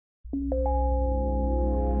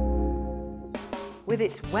With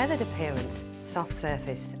its weathered appearance, soft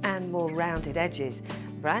surface and more rounded edges,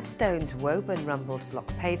 Bradstone's Woburn Rumbled block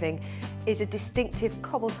paving is a distinctive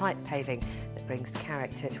cobble-type paving that brings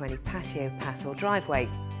character to any patio, path or driveway.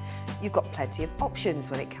 You've got plenty of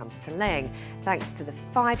options when it comes to laying, thanks to the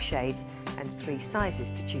 5 shades and 3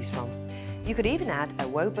 sizes to choose from. You could even add a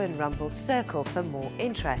Woburn Rumbled circle for more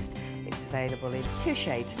interest. It's available in 2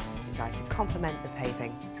 shades, designed to complement the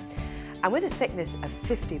paving. And with a thickness of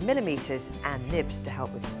 50mm and nibs to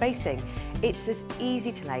help with spacing, it's as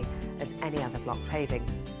easy to lay as any other block paving.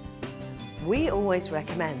 We always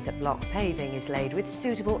recommend that block paving is laid with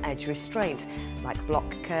suitable edge restraints, like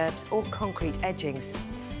block curbs or concrete edgings.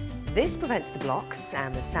 This prevents the blocks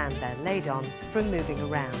and the sand they're laid on from moving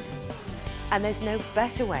around. And there's no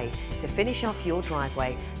better way to finish off your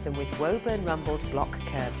driveway than with Woburn Rumbled block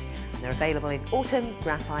curbs. And they're available in autumn,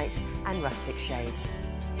 graphite and rustic shades.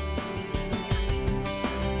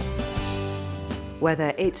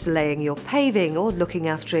 Whether it's laying your paving or looking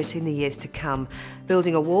after it in the years to come,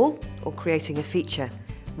 building a wall or creating a feature,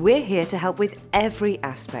 we're here to help with every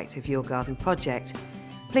aspect of your garden project.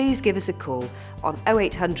 Please give us a call on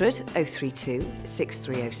 0800 032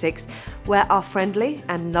 6306, where our friendly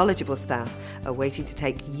and knowledgeable staff are waiting to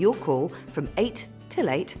take your call from 8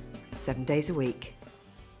 till 8, 7 days a week.